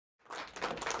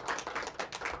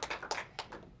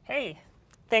Hey,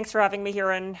 thanks for having me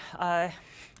here in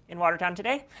Watertown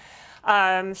today.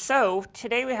 So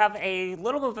today we have a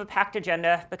little bit of a packed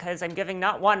agenda because I'm giving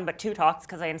not one but two talks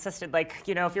because I insisted, if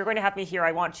you're going to have me here,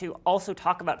 I want to also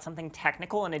talk about something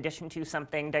technical in addition to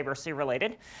something diversity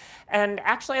related. And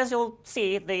actually, as you'll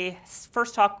see, the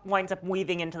first talk winds up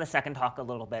weaving into the second talk a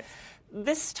little bit.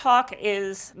 This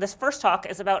first talk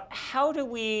is about how do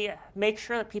we make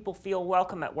sure that people feel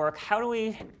welcome at work? How do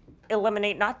we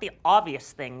eliminate not the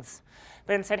obvious things,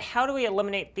 but instead how do we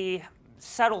eliminate the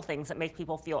subtle things that make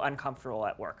people feel uncomfortable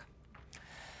at work?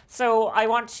 So I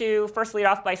want to first lead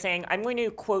off by saying I'm going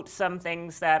to quote some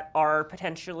things that are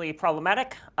potentially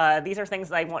problematic. These are things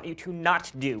that I want you to not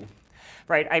do,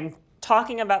 right? I'm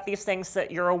talking about these things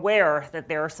that you're aware that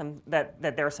there are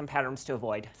some patterns to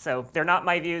avoid. So they're not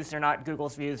my views, they're not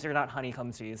Google's views, they're not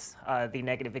Honeycomb's views, the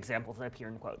negative examples that appear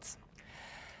in quotes.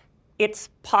 It's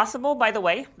possible, by the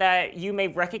way, that you may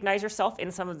recognize yourself in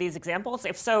some of these examples.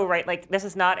 If so, right, this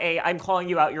is not a I'm calling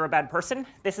you out, you're a bad person.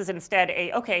 This is instead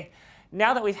a, okay,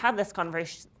 now that we've had this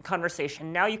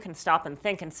conversation, now you can stop and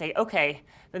think and say, okay,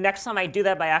 the next time I do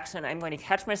that by accident, I'm going to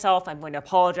catch myself, I'm going to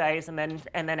apologize, and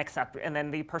then accept, and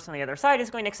then the person on the other side is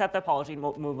going to accept the apology, and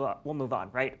we'll move on,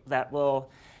 right? That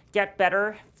will get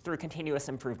better through continuous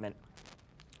improvement.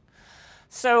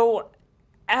 So,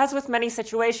 as with many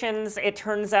situations, it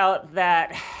turns out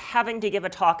that having to give a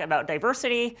talk about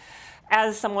diversity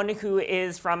as someone who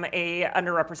is from a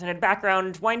underrepresented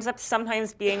background winds up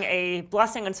sometimes being a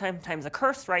blessing and sometimes a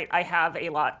curse, right? I have a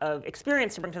lot of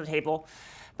experience to bring to the table,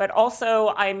 but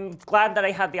also I'm glad that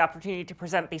I had the opportunity to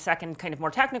present the second kind of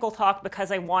more technical talk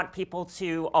because I want people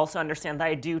to also understand that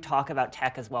I do talk about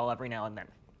tech as well every now and then.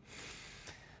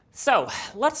 So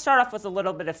let's start off with a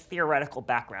little bit of theoretical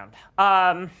background.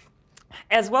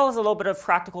 As well as a little bit of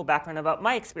practical background about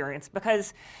my experience,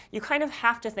 because you kind of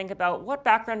have to think about what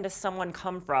background does someone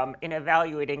come from in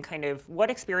evaluating kind of what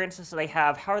experiences do they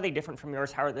have, how are they different from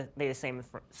yours, how are they the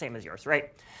same as yours,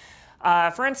 right?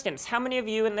 For instance, how many of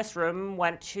you in this room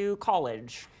went to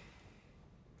college?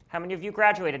 How many of you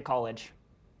graduated college?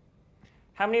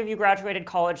 How many of you graduated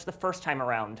college the first time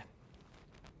around?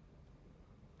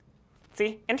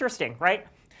 See, interesting, right?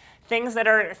 Things that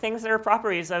are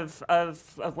properties of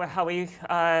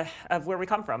where we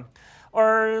come from.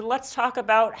 Or let's talk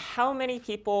about how many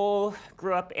people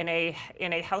grew up in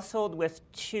a household with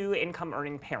two income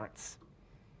earning parents.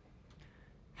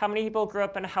 How many people grew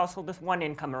up in a household with one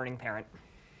income earning parent,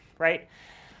 right?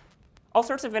 All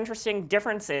sorts of interesting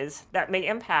differences that may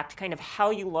impact kind of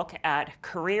how you look at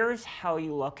careers, how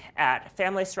you look at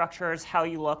family structures, how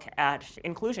you look at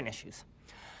inclusion issues.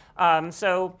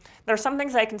 So there are some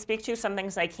things I can speak to, some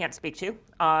things I can't speak to.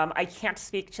 I can't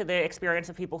speak to the experience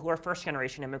of people who are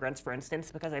first-generation immigrants, for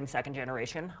instance, because I'm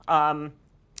second-generation. I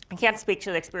can't speak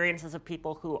to the experiences of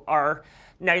people who are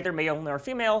neither male nor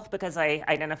female, because I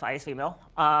identify as female.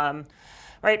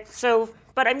 Right? So,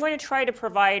 but I'm going to try to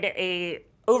provide an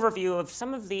overview of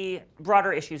some of the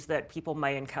broader issues that people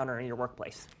might encounter in your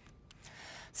workplace.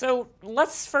 So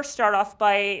let's first start off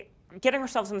by getting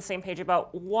ourselves on the same page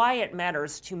about why it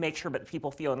matters to make sure that people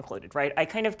feel included, right? I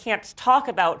kind of can't talk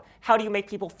about how do you make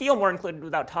people feel more included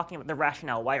without talking about the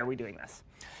rationale. Why are we doing this?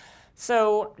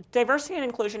 So diversity and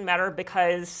inclusion matter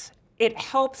because it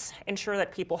helps ensure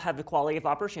that people have equality of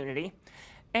opportunity,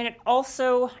 and it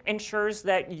also ensures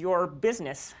that your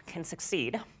business can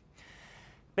succeed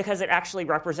because it actually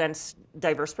represents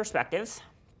diverse perspectives.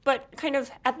 But kind of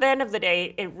at the end of the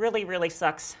day, it really, really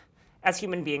sucks as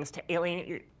human beings to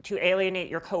alienate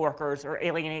your coworkers or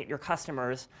alienate your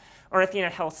customers. Or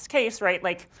athenahealth's case, right,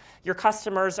 like your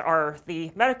customers are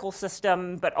the medical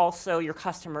system, but also your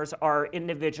customers are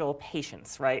individual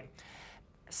patients, right?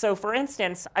 So for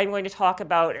instance, I'm going to talk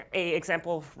about an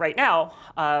example right now,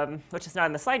 which is not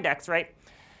in the slide decks, right?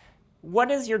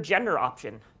 What is your gender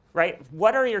option, right?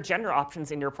 What are your gender options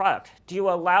in your product? Do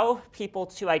you allow people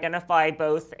to identify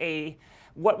both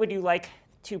what would you like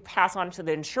to pass on to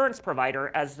the insurance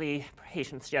provider as the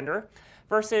patient's gender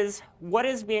versus what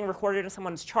is being recorded in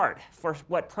someone's chart for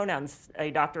what pronouns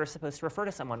a doctor is supposed to refer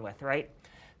to someone with, right?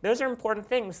 Those are important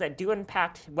things that do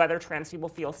impact whether trans people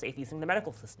feel safe using the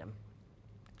medical system.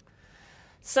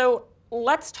 So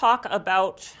let's talk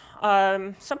about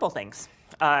simple things,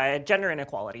 gender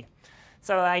inequality.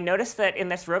 So I noticed that in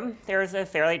this room, there is a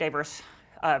fairly diverse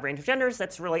range of genders.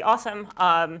 That's really awesome.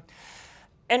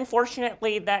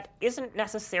 Unfortunately, that isn't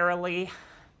necessarily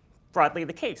broadly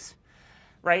the case,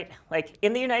 right? Like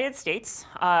in the United States,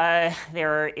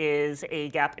 there is a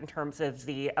gap in terms of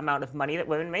the amount of money that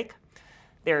women make.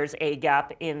 There's a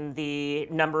gap in the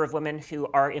number of women who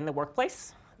are in the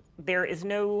workplace. There is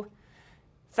no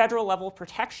federal level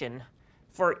protection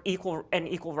for an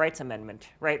equal rights amendment,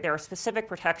 right? There are specific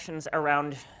protections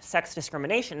around sex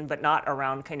discrimination, but not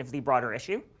around kind of the broader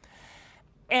issue.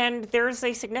 And there's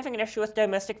a significant issue with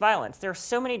domestic violence. There are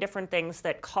so many different things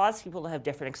that cause people to have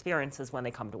different experiences when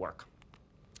they come to work.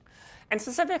 And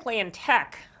specifically in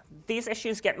tech, these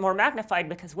issues get more magnified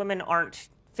because women aren't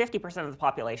 50% of the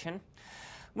population.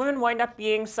 Women wind up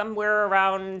being somewhere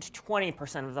around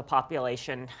 20% of the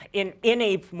population in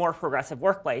a more progressive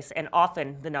workplace, and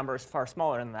often the number is far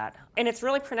smaller than that. And it's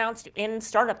really pronounced in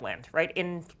startup land, right?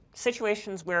 In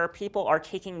situations where people are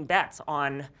taking bets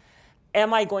on,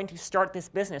 am I going to start this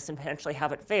business and potentially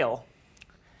have it fail?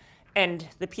 And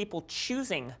the people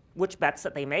choosing which bets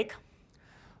that they make,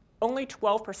 only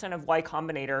 12% of Y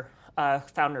Combinator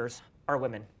founders are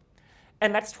women.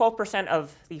 And that's 12%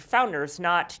 of the founders,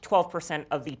 not 12%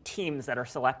 of the teams that are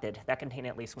selected that contain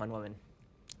at least one woman.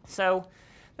 So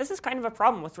this is kind of a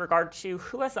problem with regard to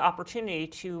who has the opportunity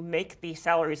to make the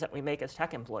salaries that we make as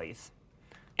tech employees.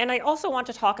 And I also want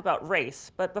to talk about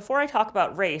race. But before I talk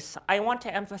about race, I want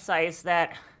to emphasize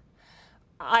that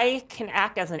I can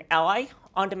act as an ally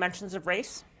on dimensions of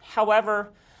race.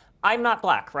 However, I'm not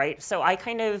Black, right? So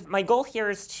my goal here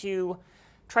is to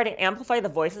try to amplify the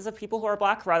voices of people who are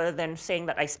Black rather than saying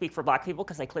that I speak for Black people,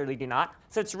 because I clearly do not.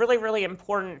 So it's really, really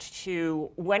important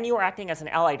to, when you are acting as an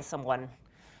ally to someone,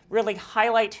 really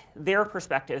highlight their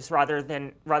perspectives rather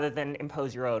than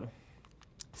impose your own.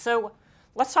 So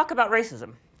let's talk about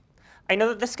racism. I know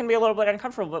that this can be a little bit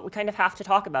uncomfortable, but we kind of have to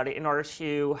talk about it in order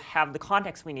to have the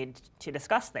context we need to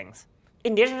discuss things.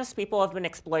 Indigenous people have been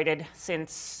exploited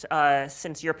since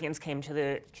Europeans came to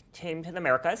the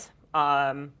Americas.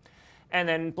 And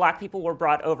then Black people were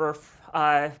brought over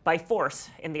by force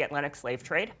in the Atlantic slave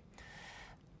trade.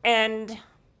 And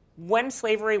when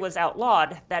slavery was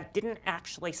outlawed, that didn't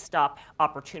actually stop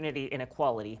opportunity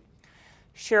inequality.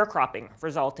 Sharecropping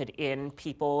resulted in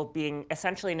people being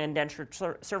essentially in indentured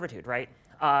servitude, right?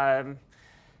 There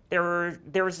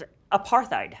was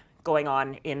apartheid going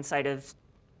on inside of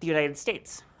the United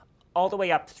States all the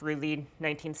way up through the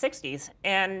 1960s.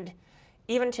 And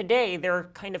even today, there are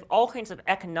kind of all kinds of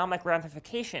economic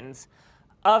ramifications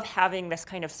of having this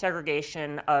kind of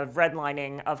segregation, of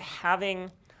redlining, of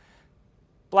having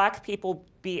Black people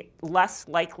be less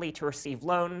likely to receive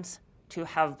loans, to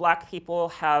have Black people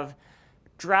have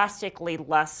drastically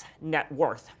less net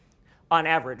worth on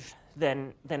average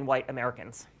than white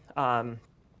Americans. I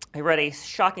read a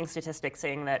shocking statistic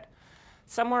saying that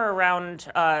somewhere around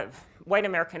white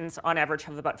Americans on average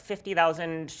have about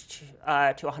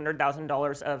 $50,000 to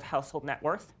 $100,000 of household net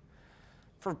worth.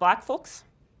 For Black folks,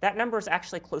 that number is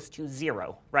actually close to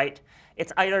zero, right?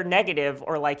 It's either negative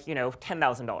or like,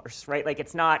 $10,000, right? Like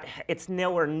it's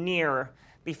nowhere near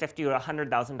the $50,000 to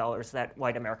 $100,000 that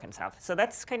white Americans have. So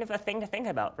that's kind of a thing to think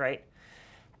about, right?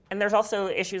 And there's also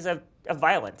issues of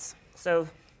violence.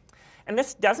 And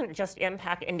this doesn't just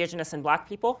impact Indigenous and Black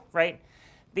people, right?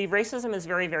 The racism is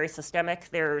very, very systemic.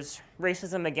 There's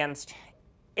racism against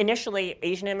initially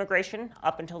Asian immigration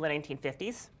up until the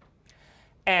 1950s.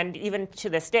 And even to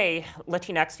this day,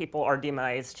 Latinx people are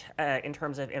demonized in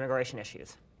terms of immigration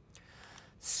issues.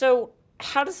 So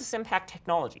how does this impact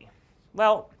technology?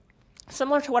 Well,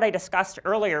 similar to what I discussed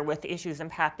earlier with issues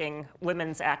impacting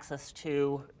women's access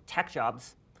to tech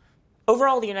jobs,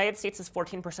 overall, the United States is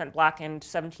 14% Black and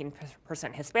 17%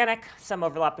 Hispanic. Some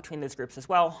overlap between those groups as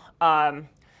well.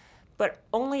 But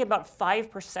only about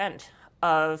 5%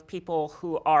 of people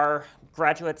who are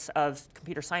graduates of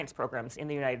computer science programs in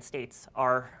the United States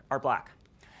are Black.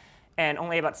 And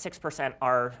only about 6%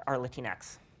 are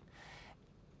Latinx.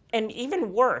 And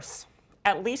even worse,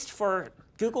 at least for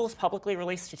Google's publicly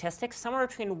released statistics, somewhere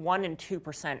between 1% and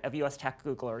 2% of US tech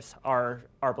Googlers are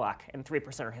Black and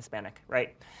 3% are Hispanic,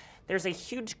 right? There's a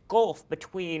huge gulf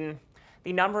between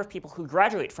the number of people who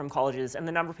graduate from colleges and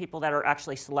the number of people that are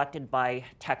actually selected by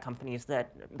tech companies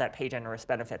that pay generous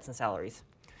benefits and salaries.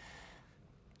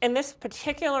 And this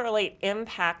particularly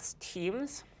impacts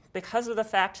teams because of the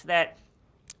fact that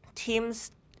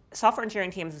teams, software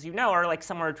engineering teams, as you know, are like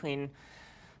somewhere between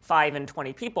 5 and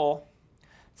 20 people.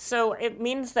 So it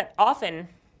means that often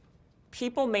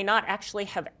people may not actually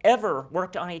have ever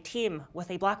worked on a team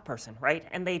with a Black person, right?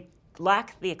 And they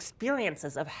lack the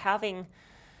experiences of having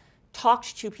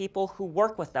talked to people who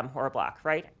work with them who are Black,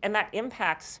 right? And that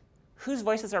impacts whose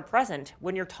voices are present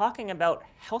when you're talking about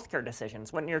healthcare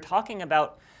decisions, when you're talking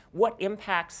about what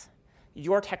impacts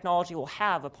your technology will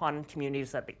have upon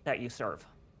communities that you serve.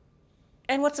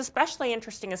 And what's especially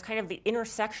interesting is kind of the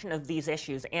intersection of these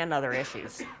issues and other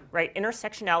issues, right?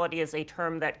 Intersectionality is a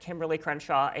term that Kimberly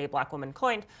Crenshaw, a Black woman,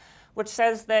 coined, which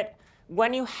says that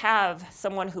when you have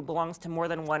someone who belongs to more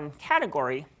than one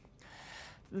category,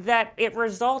 that it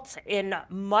results in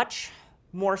much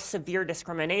more severe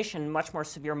discrimination, much more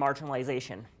severe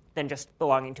marginalization than just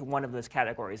belonging to one of those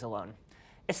categories alone,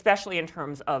 especially in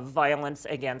terms of violence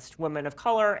against women of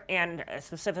color and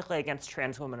specifically against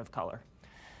trans women of color.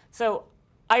 So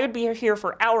I would be here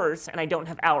for hours, and I don't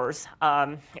have hours,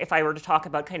 if I were to talk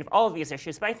about kind of all of these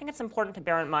issues, but I think it's important to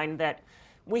bear in mind that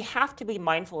we have to be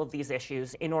mindful of these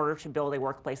issues in order to build a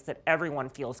workplace that everyone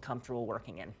feels comfortable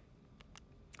working in.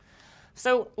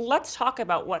 So let's talk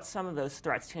about what some of those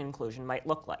threats to inclusion might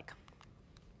look like.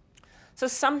 So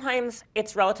sometimes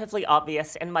it's relatively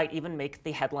obvious and might even make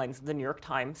the headlines of the New York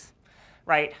Times,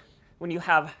 right? When you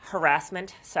have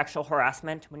harassment, sexual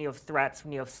harassment, when you have threats,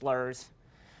 when you have slurs,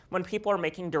 when people are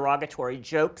making derogatory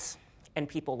jokes and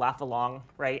people laugh along,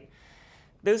 right?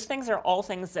 Those things are all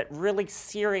things that really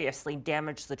seriously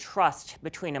damage the trust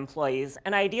between employees,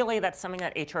 and ideally that's something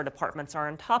that HR departments are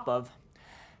on top of.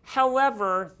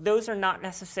 However, those are not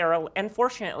necessarily, and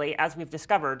fortunately, as we've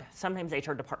discovered, sometimes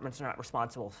HR departments are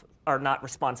not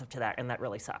responsive to that, and that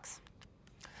really sucks.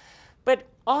 But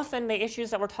often the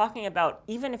issues that we're talking about,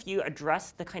 even if you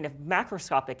address the kind of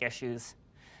macroscopic issues,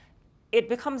 it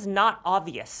becomes not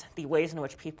obvious the ways in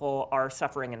which people are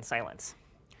suffering in silence.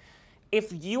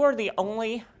 If you are the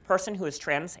only person who is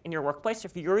trans in your workplace,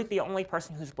 if you're the only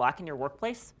person who's Black in your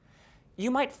workplace, you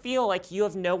might feel like you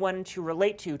have no one to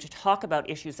relate to talk about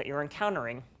issues that you're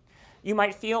encountering. You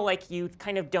might feel like you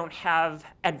kind of don't have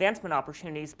advancement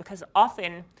opportunities because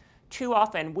too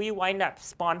often, we wind up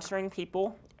sponsoring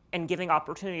people and giving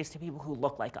opportunities to people who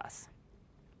look like us.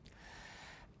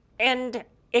 And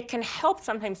it can help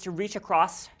sometimes to reach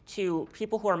across to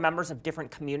people who are members of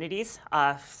different communities,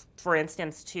 for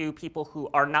instance, to people who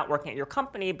are not working at your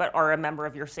company but are a member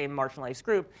of your same marginalized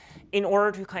group, in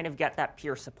order to kind of get that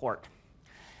peer support.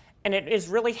 And it is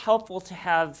really helpful to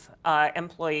have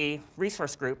employee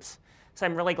resource groups. So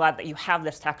I'm really glad that you have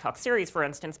this Tech Talk series, for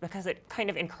instance, because it kind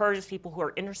of encourages people who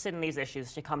are interested in these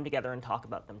issues to come together and talk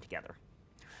about them together.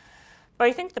 But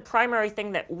I think the primary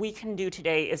thing that we can do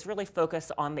today is really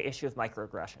focus on the issue of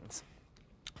microaggressions.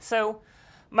 So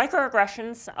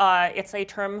microaggressions, it's a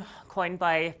term coined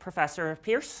by Professor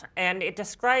Pierce, and it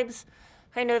describes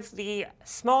kind of the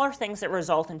smaller things that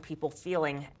result in people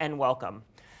feeling unwelcome,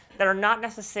 that are not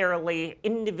necessarily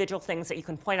individual things that you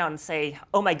can point out and say,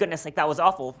 oh my goodness, like that was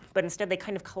awful, but instead they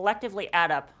kind of collectively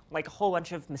add up like a whole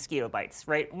bunch of mosquito bites,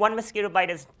 right? One mosquito bite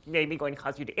is maybe going to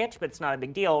cause you to itch, but it's not a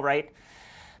big deal, right?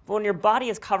 But when your body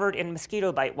is covered in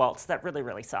mosquito bite welts, that really,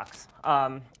 really sucks.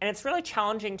 And it's really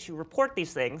challenging to report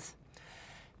these things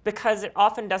because it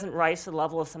often doesn't rise to the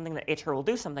level of something that HR will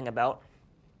do something about.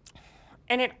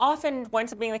 And it often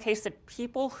winds up being the case that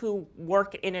people who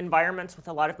work in environments with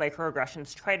a lot of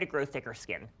microaggressions try to grow thicker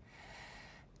skin.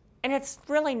 And it's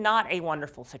really not a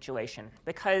wonderful situation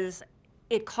because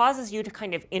it causes you to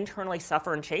kind of internally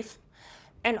suffer and chafe.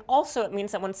 And also it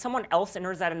means that when someone else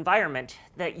enters that environment,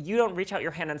 that you don't reach out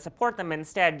your hand and support them.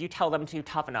 Instead, you tell them to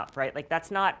toughen up, right? Like that's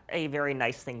not a very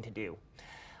nice thing to do.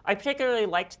 I particularly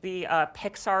liked the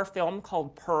Pixar film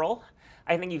called Pearl.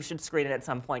 I think you should screen it at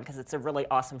some point because it's a really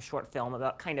awesome short film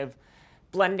about kind of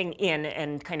blending in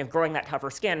and kind of growing that tougher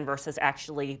skin versus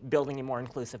actually building a more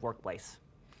inclusive workplace.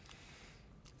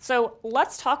 So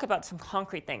let's talk about some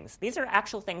concrete things. These are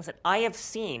actual things that I have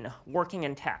seen working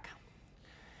in tech.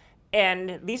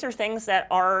 And these are things that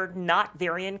are not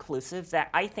very inclusive that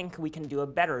I think we can do a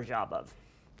better job of.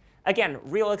 Again,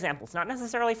 real examples, not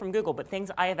necessarily from Google, but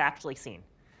things I have actually seen.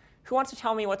 Who wants to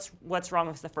tell me what's wrong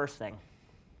with the first thing?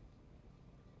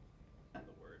 The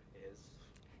word his.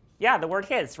 Yeah, the word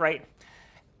his, right?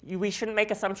 We shouldn't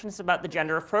make assumptions about the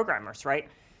gender of programmers, right?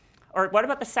 Or what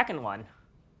about the second one?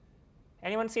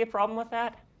 Anyone see a problem with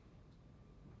that?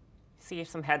 See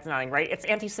some heads nodding, right? It's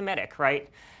anti-Semitic, right?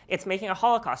 It's making a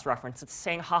Holocaust reference. It's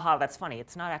saying, haha, that's funny.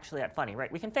 It's not actually that funny,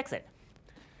 right? We can fix it.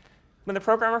 When the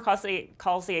programmer calls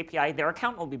the API, their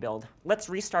account will be billed. Let's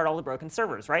restart all the broken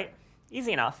servers, right?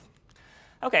 Easy enough.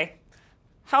 OK,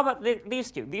 how about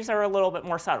these two? These are a little bit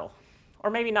more subtle.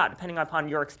 Or maybe not, depending upon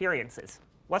your experiences.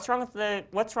 What's wrong with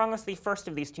the first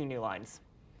of these two new lines?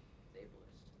 It's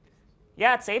ableist.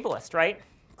 Yeah, it's ableist, right?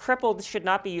 Crippled should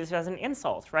not be used as an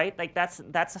insult, right? Like that's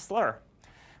a slur.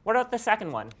 What about the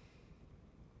second one? Ageist.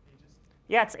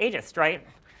 Yeah, it's ageist, right?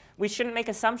 We shouldn't make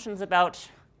assumptions about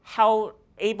how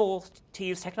able to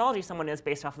use technology someone is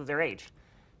based off of their age.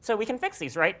 So we can fix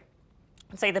these, right?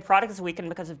 Say the product is weakened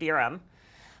because of DRM,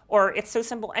 or it's so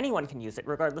simple anyone can use it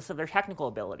regardless of their technical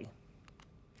ability.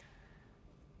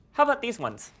 How about these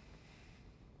ones?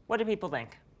 What do people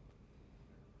think?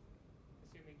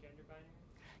 Assuming gender binary?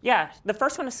 Yeah, the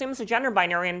first one assumes a gender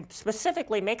binary and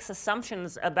specifically makes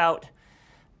assumptions about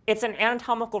It's an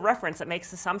anatomical reference that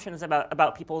makes assumptions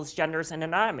about people's genders and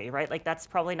anatomy, right? Like, that's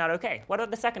probably not okay. What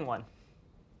about the second one?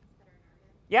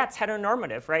 Yeah, it's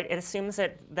heteronormative, right? It assumes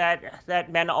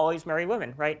that men always marry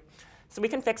women, right? So we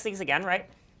can fix these again, right?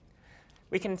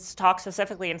 We can talk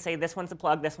specifically and say this one's a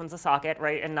plug, this one's a socket,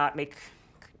 right? And not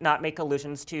make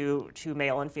allusions to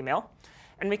male and female.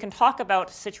 And we can talk about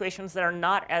situations that are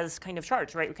not as kind of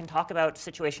charged, right? We can talk about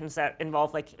situations that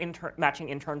involve like matching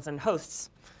interns and hosts.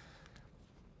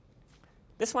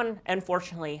 This one,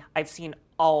 unfortunately, I've seen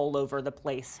all over the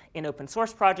place in open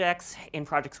source projects, in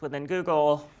projects within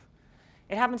Google.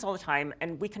 It happens all the time,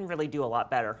 and we can really do a lot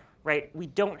better, right? We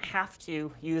don't have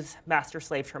to use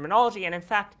master-slave terminology, and in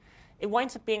fact, it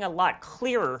winds up being a lot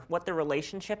clearer what the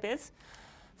relationship is.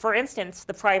 For instance,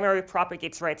 the primary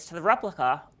propagates rights to the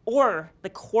replica, or the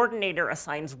coordinator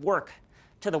assigns work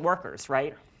to the workers,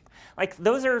 right? Like,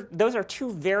 those are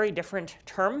two very different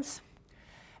terms,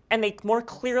 and they more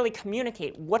clearly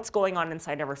communicate what's going on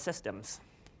inside of our systems.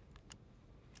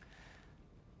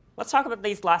 Let's talk about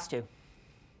these last two.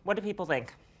 What do people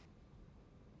think?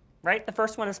 Right? The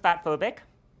first one is fatphobic.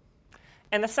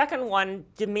 And the second one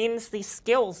demeans the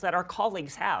skills that our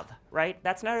colleagues have, right?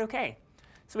 That's not okay.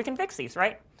 So we can fix these,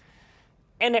 right?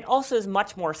 And it also is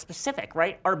much more specific,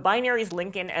 right? Our binaries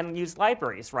link in and use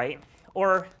libraries, right?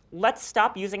 Or let's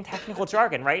stop using technical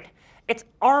jargon, right? It's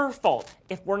our fault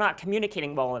if we're not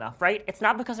communicating well enough, right? It's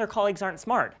not because our colleagues aren't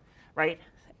smart, right?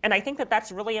 And I think that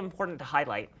that's really important to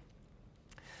highlight.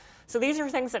 So these are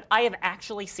things that I have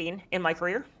actually seen in my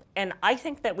career, and I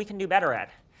think that we can do better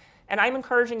at. And I'm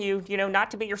encouraging you,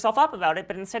 not to beat yourself up about it,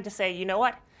 but instead to say, you know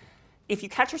what? If you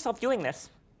catch yourself doing this,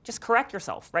 just correct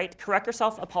yourself, right? Correct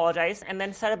yourself, apologize, and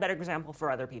then set a better example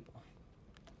for other people.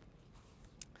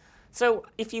 So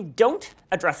if you don't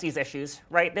address these issues,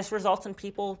 right, this results in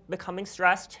people becoming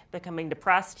stressed, becoming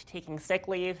depressed, taking sick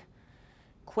leave,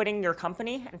 quitting your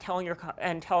company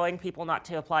and telling people not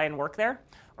to apply and work there,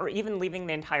 or even leaving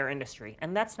the entire industry.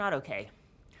 And that's not okay.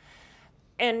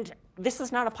 And this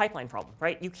is not a pipeline problem,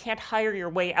 right? You can't hire your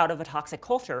way out of a toxic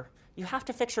culture. You have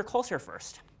to fix your culture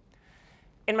first.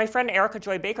 In my friend Erica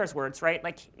Joy Baker's words, right,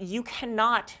 like, you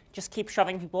cannot just keep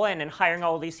shoving people in and hiring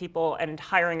all of these people and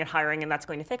hiring, and that's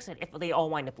going to fix it if they all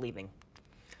wind up leaving.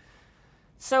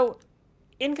 So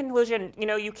in conclusion,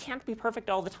 you can't be perfect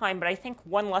all the time, but I think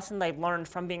one lesson that I've learned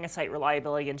from being a site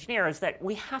reliability engineer is that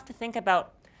we have to think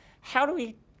about how do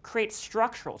we create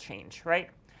structural change, right?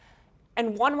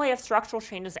 And one way of structural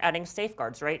change is adding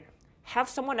safeguards, right? Have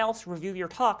someone else review your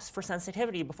talks for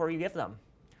sensitivity before you give them.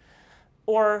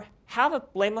 Or have a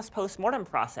blameless post-mortem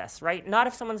process, right? Not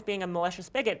if someone's being a malicious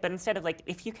bigot, but instead of, like,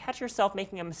 if you catch yourself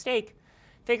making a mistake,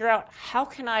 figure out how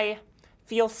can I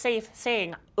feel safe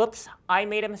saying, oops, I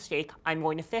made a mistake, I'm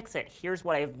going to fix it. Here's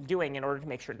what I'm doing in order to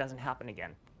make sure it doesn't happen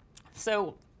again.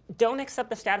 So don't accept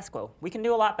the status quo. We can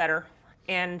do a lot better.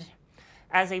 And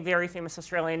as a very famous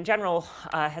Australian general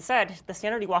has said, the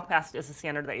standard you walk past is the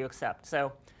standard that you accept.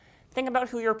 So think about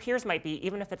who your peers might be,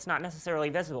 even if it's not necessarily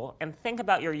visible, and think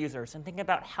about your users, and think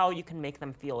about how you can make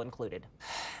them feel included.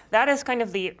 That is kind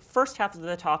of the first half of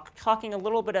the talk, talking a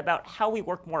little bit about how we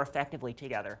work more effectively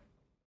together.